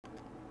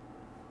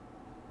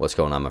What's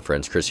going on, my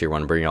friends? Chris here. I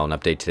want to bring you all an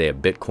update today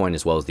of Bitcoin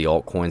as well as the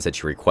altcoins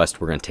that you request.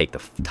 We're going to take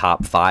the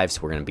top 5, so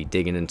we're going to be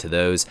digging into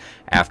those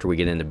after we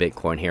get into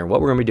Bitcoin here. And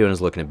what we're going to be doing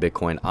is looking at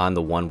Bitcoin on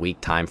the 1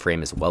 week time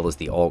frame as well as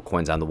the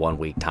altcoins on the 1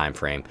 week time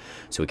frame,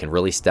 so we can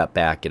really step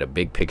back, get a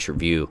big picture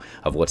view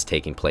of what's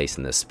taking place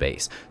in this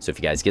space. So if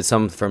you guys get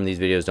something from these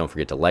videos, don't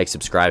forget to like,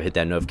 subscribe, hit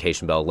that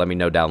notification bell. Let me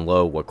know down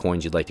below what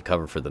coins you'd like to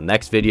cover for the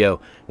next video,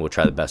 and we'll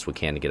try the best we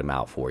can to get them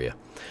out for you.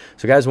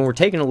 So guys, when we're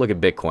taking a look at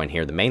Bitcoin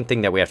here, the main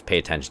thing that we have to pay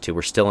attention to,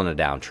 we're still in a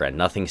downtrend.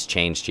 Nothing's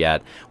changed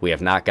yet. We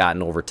have not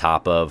gotten over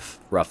top of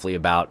roughly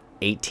about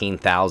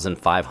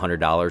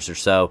 $18,500 or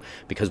so,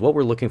 because what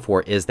we're looking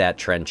for is that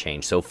trend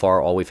change. So far,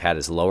 all we've had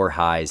is lower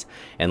highs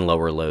and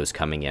lower lows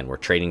coming in. We're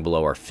trading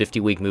below our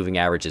 50-week moving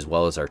average as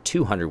well as our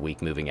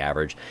 200-week moving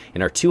average,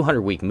 and our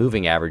 200-week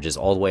moving average is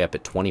all the way up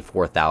at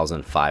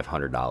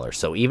 $24,500.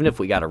 So even if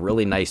we got a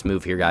really nice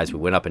move here, guys, we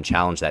went up and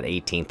challenged that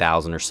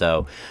 18,000 or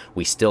so,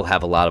 we still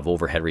have a lot of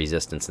overhead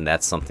resistance, and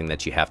that's something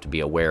that you have to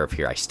be aware of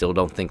here. I still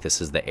don't think this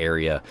is the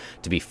area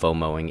to be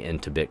FOMOing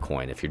into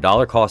Bitcoin. If you're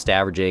dollar cost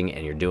averaging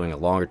and you're doing a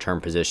longer term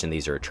position,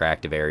 these are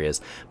attractive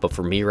areas, but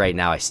for me right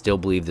now, I still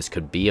believe this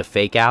could be a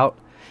fake out,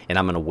 and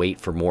I'm going to wait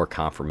for more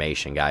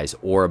confirmation, guys,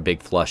 or a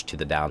big flush to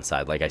the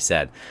downside. Like I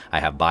said, I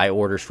have buy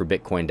orders for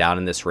Bitcoin down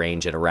in this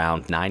range at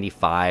around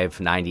 $9,500,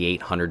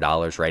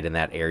 $9,800, right in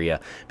that area,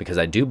 because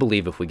I do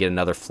believe if we get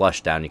another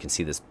flush down, you can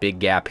see this big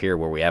gap here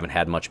where we haven't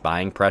had much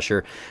buying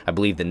pressure. I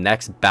believe the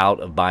next bout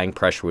of buying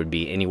pressure would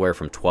be anywhere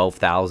from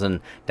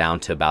 $12,000 down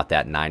to about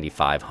that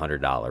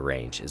 $9,500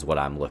 range is what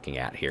I'm looking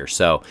at here.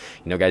 So,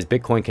 you know, guys,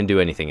 Bitcoin can do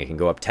anything. It can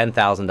go up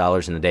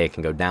 $10,000 in a day. It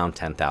can go down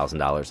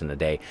 $10,000 in a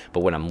day.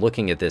 But when I'm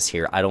looking at this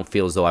here, I don't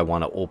feel as though I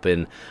want to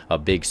open a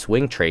big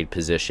swing trade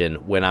position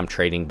when I'm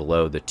trading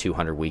below the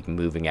 200-week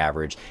moving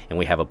average, and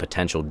we have a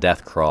potential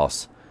death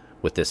cross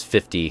with this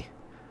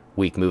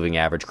 50-week moving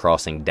average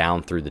crossing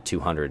down through the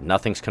 200.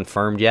 Nothing's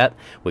confirmed yet.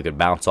 We could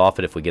bounce off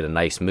it if we get a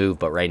nice move,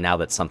 but right now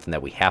that's something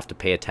that we have to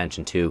pay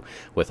attention to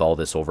with all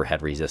this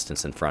overhead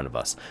resistance in front of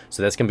us.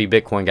 So that's going to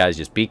be Bitcoin, guys.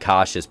 Just be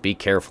cautious, be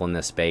careful in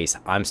this space.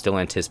 I'm still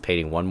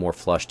anticipating one more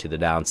flush to the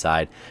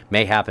downside.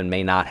 May happen,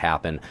 may not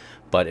happen.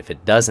 But if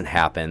it doesn't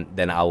happen,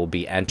 then I will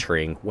be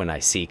entering when I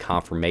see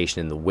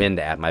confirmation in the wind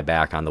at my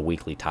back on the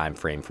weekly time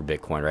frame for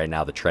Bitcoin. Right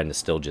now, the trend is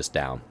still just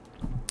down.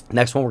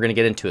 Next one we're going to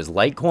get into is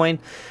Litecoin.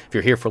 If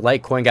you're here for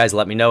Litecoin, guys,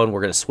 let me know, and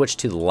we're going to switch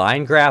to the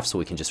line graph so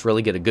we can just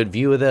really get a good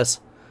view of this.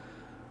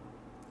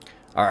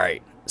 All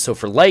right, so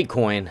for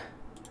Litecoin,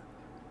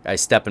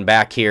 guys, stepping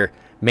back here,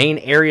 main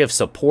area of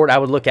support I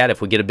would look at if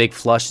we get a big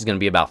flush is going to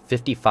be about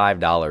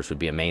 $55 would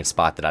be a main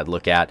spot that I'd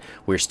look at.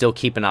 We're still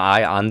keeping an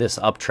eye on this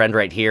uptrend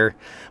right here.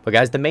 But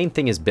guys, the main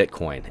thing is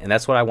Bitcoin, and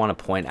that's what I want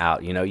to point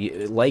out. You know,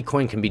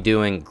 Litecoin can be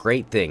doing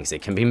great things.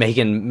 It can be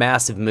making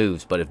massive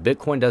moves, but if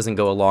Bitcoin doesn't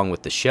go along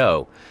with the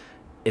show,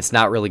 it's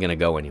not really going to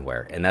go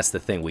anywhere. And that's the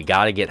thing. We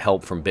got to get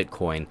help from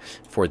Bitcoin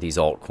for these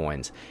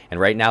altcoins. And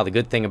right now, the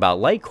good thing about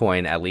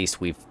Litecoin, at least,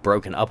 we've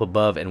broken up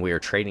above and we are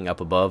trading up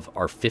above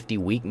our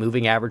 50-week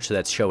moving average. So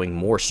that's showing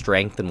more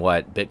strength than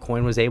what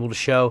Bitcoin was able to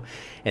show.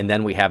 And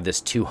then we have this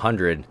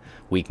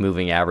 200-week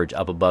moving average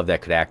up above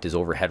that could act as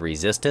overhead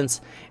resistance,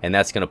 and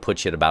that's going to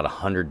put you at about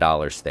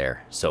 $100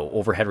 there. So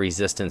overhead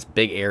resistance,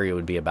 big area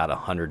would be about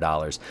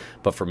 $100.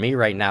 But for me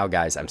right now,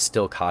 guys, I'm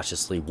still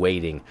cautiously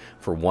waiting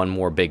for one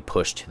more big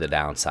push to the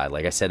downside.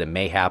 Like I said, it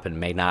may happen,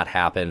 may not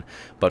happen,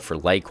 but for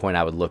Litecoin,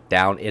 I would look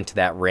down into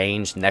that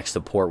range. Next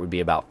support would be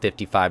about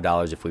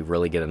 $55 if we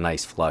really get a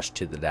nice flush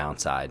to the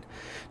downside.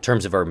 In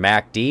terms of our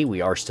MACD,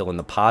 we are still in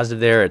the positive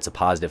there. It's a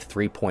positive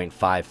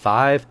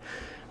 3.55.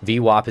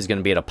 VWAP is going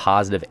to be at a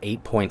positive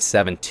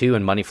 8.72,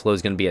 and money flow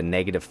is going to be a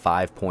negative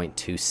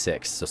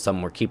 5.26. So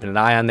something we're keeping an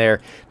eye on there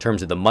in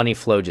terms of the money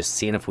flow, just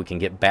seeing if we can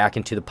get back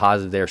into the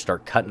positive there,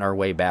 start cutting our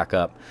way back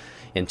up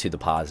into the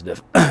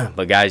positive.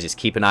 But guys, just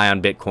keep an eye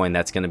on Bitcoin.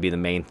 That's going to be the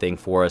main thing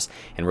for us,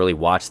 and really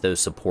watch those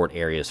support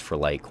areas for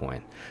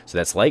Litecoin. So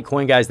that's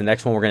Litecoin, guys. The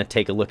next one we're going to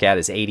take a look at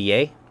is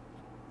ADA.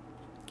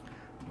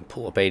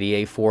 Pull up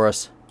ADA for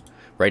us.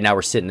 Right now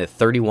we're sitting at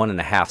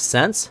 31.5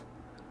 cents.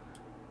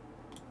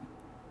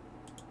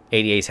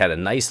 ADA's had a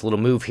nice little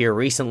move here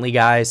recently,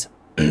 guys,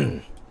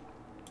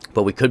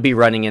 but we could be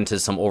running into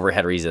some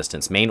overhead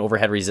resistance. Main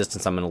overhead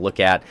resistance I'm going to look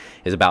at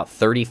is about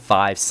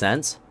 35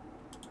 cents,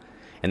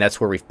 and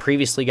that's where we've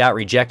previously got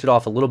rejected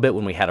off a little bit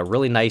when we had a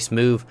really nice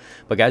move.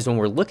 But guys, when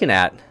we're looking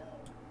at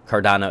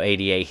Cardano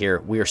ADA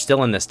here, we are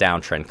still in this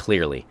downtrend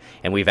clearly,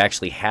 and we've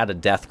actually had a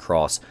death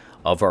cross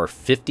of our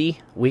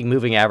 50-week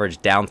moving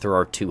average down through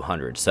our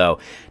 200. So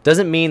it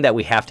doesn't mean that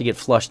we have to get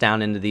flushed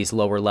down into these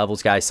lower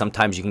levels, guys.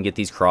 Sometimes you can get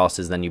these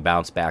crosses, then you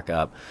bounce back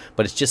up.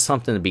 But it's just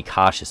something to be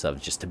cautious of,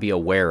 just to be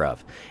aware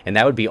of. And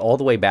that would be all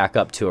the way back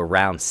up to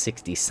around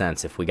 60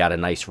 cents if we got a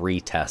nice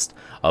retest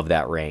of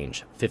that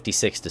range,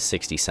 56 to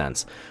 60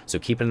 cents. So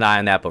keep an eye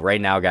on that. But right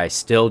now, guys,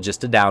 still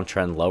just a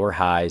downtrend. Lower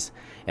highs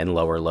and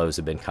lower lows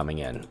have been coming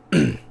in.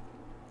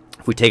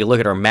 If we take a look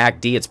at our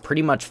MACD, it's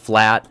pretty much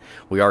flat.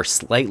 We are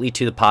slightly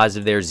to the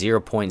positive there,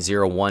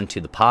 0.01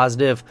 to the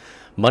positive.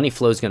 Money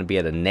flow is going to be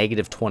at a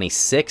negative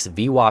 26.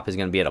 VWAP is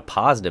going to be at a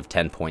positive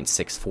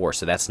 10.64.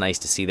 So that's nice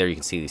to see there. You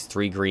can see these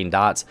 3 green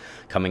dots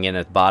coming in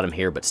at the bottom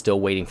here, but still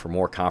waiting for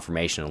more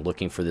confirmation and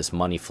looking for this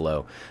money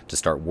flow to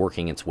start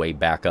working its way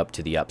back up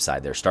to the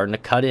upside. They're starting to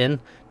cut in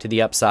to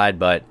the upside,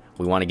 but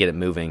we want to get it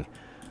moving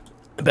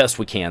the best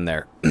we can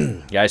there.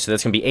 Guys, so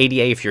that's going to be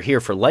ADA. If you're here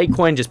for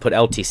Litecoin, just put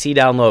LTC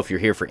down low. If you're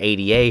here for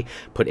ADA,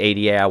 put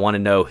ADA. I want to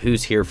know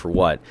who's here for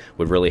what.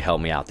 Would really help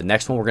me out. The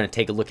next one we're going to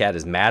take a look at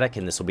is Matic,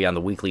 and this will be on the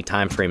weekly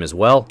time frame as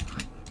well.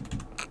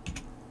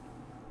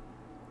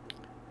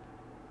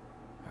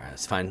 All right,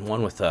 let's find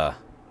one with a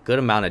good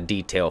amount of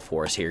detail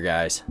for us here,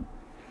 guys.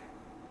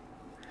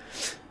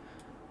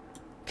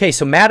 Okay,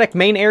 so Matic,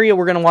 main area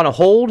we're going to want to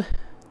hold.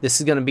 This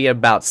is going to be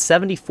about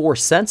 74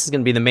 cents. Is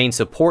going to be the main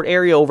support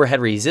area. Overhead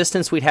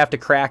resistance we'd have to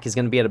crack is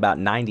going to be at about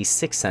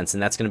 96 cents,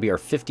 and that's going to be our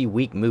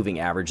 50-week moving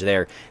average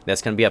there.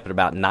 That's going to be up at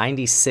about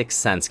 96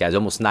 cents, guys.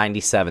 Almost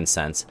 97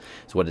 cents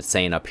is what it's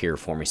saying up here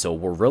for me. So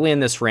we're really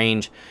in this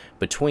range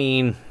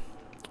between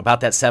about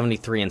that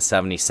 73 and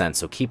 70 cents.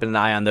 So keeping an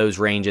eye on those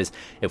ranges.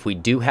 If we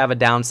do have a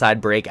downside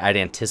break, I'd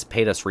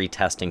anticipate us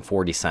retesting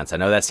 40 cents. I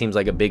know that seems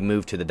like a big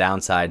move to the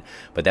downside,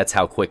 but that's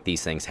how quick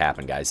these things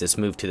happen, guys. This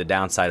move to the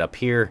downside up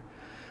here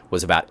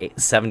was about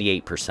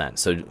 78%.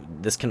 So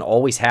this can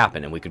always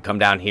happen, and we could come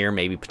down here,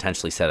 maybe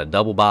potentially set a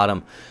double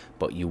bottom,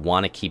 but you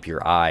want to keep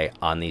your eye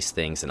on these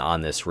things and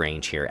on this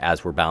range here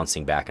as we're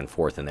bouncing back and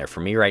forth in there.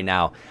 For me right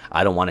now,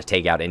 I don't want to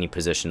take out any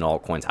position in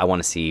altcoins. I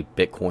want to see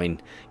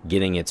Bitcoin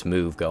getting its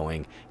move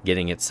going,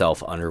 getting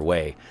itself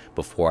underway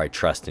before I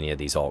trust any of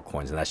these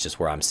altcoins, and that's just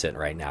where I'm sitting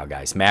right now,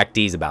 guys.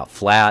 MACD is about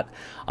flat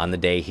on the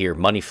day here.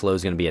 Money flow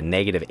is going to be a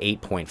negative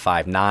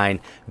 8.59.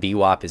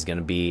 VWAP is going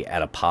to be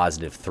at a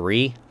positive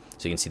 3.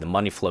 So you can see the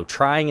money flow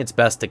trying its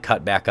best to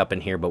cut back up in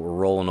here, but we're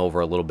rolling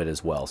over a little bit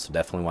as well. So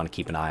definitely want to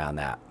keep an eye on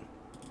that.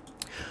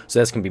 So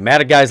that's going to be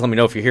Matic, guys. Let me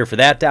know if you're here for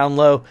that down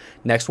low.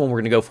 Next one we're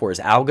going to go for is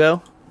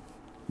Algo.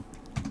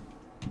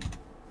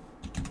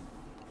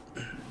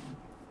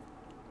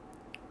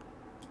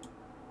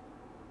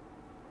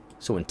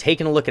 So when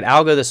taking a look at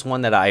Algo, this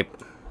one that I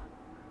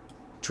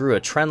drew a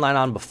trend line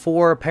on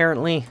before,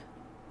 apparently.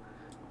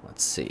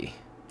 Let's see.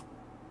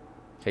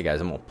 Okay,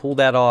 guys, I'm going to pull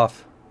that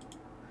off.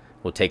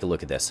 We'll take a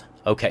look at this.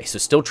 Okay, so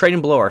still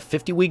trading below our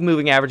 50-week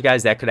moving average,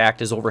 guys. That could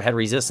act as overhead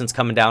resistance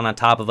coming down on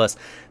top of us.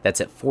 That's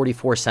at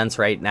 44 cents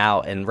right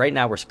now, and right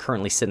now we're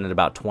currently sitting at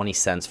about 20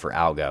 cents for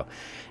Algo.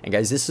 And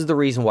guys, this is the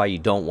reason why you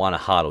don't want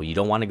to hodl. You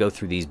don't want to go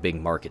through these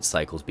big market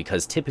cycles,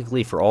 because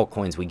typically for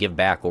altcoins, we give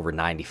back over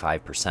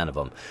 95% of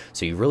them.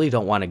 So you really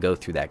don't want to go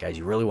through that, guys.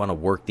 You really want to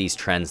work these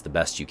trends the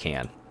best you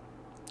can.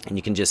 And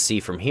you can just see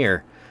from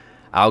here,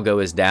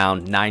 Algo is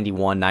down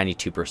 91,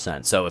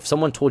 92%. So if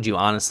someone told you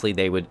honestly,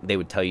 they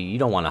would tell you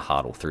don't want to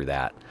hodl through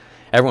that.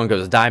 Everyone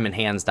goes diamond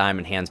hands,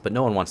 but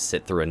no one wants to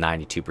sit through a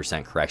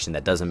 92% correction.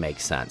 That doesn't make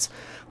sense.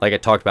 Like I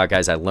talked about,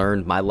 guys, I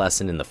learned my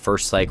lesson in the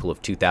first cycle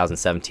of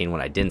 2017 when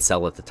I didn't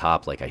sell at the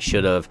top like I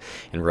should have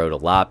and rode a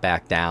lot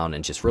back down,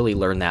 and just really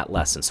learned that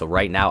lesson. So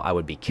right now I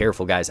would be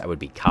careful, guys. I would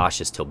be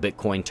cautious till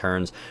Bitcoin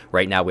turns.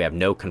 Right now we have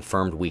no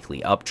confirmed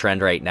weekly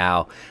uptrend right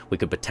now. We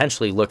could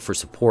potentially look for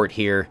support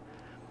here.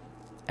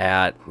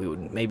 We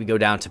would maybe go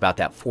down to about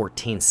that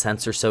 14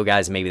 cents or so,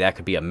 guys. Maybe that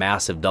could be a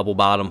massive double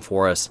bottom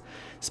for us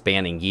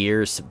spanning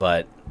years,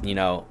 but you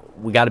know,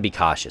 we got to be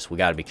cautious. We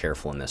got to be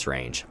careful in this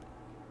range.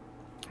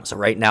 So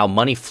right now,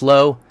 money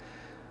flow,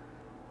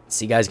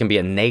 see, guys, going to be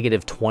a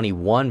negative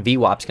 21.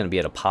 VWAP's going to be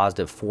at a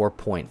positive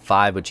 4.5,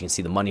 but you can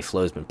see the money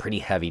flow has been pretty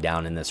heavy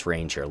down in this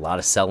range here. A lot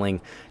of selling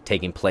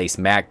taking place.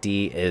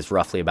 MACD is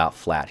roughly about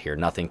flat here.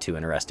 Nothing too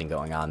interesting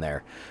going on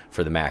there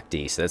for the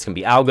MACD. So that's going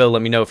to be Algo.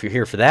 Let me know if you're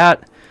here for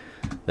that.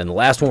 Then the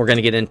last one we're going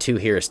to get into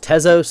here is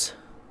Tezos.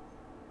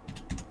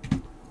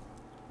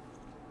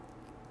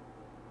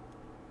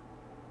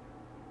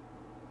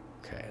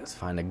 Okay, let's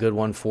find a good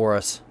one for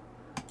us.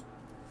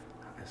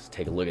 Let's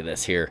take a look at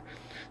this here.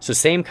 So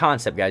same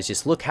concept, guys.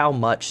 Just look how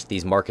much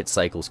these market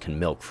cycles can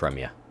milk from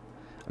you.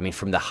 I mean,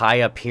 from the high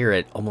up here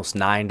at almost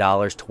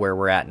 $9 to where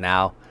we're at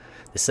now,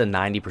 this is a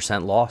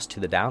 90% loss to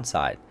the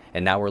downside.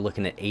 And now we're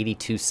looking at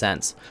 82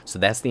 cents. So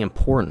that's the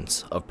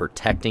importance of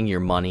protecting your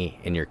money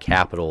and your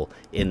capital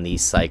in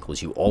these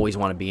cycles. You always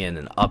want to be in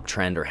an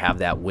uptrend or have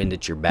that wind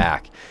at your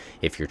back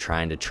if you're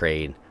trying to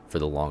trade for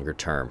the longer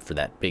term, for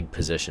that big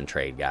position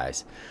trade,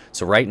 guys.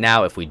 So right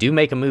now, if we do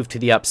make a move to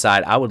the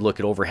upside, I would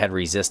look at overhead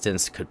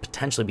resistance. Could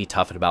potentially be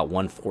tough at about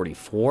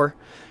 144.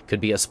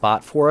 Could be a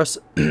spot for us.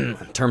 In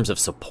terms of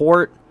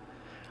support,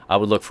 I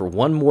would look for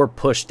one more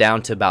push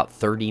down to about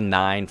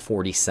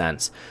 39.40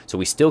 cents. So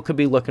we still could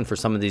be looking for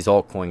some of these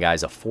altcoin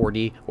guys, a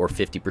 40 or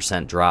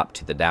 50% drop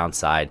to the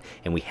downside,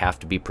 and we have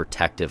to be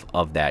protective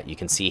of that. You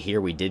can see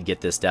here we did get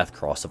this death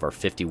cross of our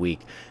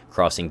 50-week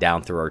crossing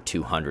down through our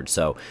 200.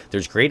 So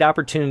there's great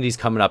opportunities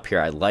coming up here.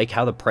 I like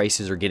how the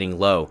prices are getting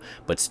low,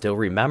 but still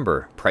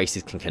remember,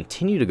 prices can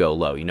continue to go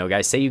low. You know,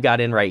 guys, say you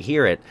got in right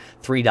here at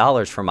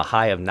 $3 from a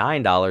high of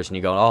 $9 and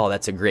you go, oh,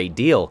 that's a great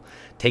deal.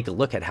 Take a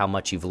look at how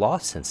much you've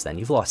lost since then.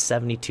 You've lost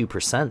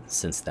 72%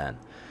 since then.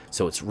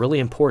 So it's really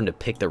important to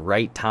pick the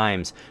right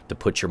times to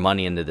put your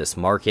money into this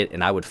market,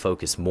 and I would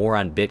focus more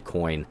on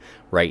Bitcoin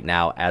right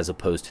now as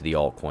opposed to the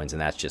altcoins,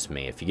 and that's just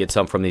me. If you get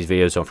something from these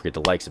videos, don't forget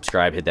to like,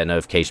 subscribe, hit that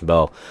notification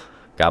bell.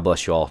 God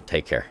bless you all.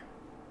 Take care.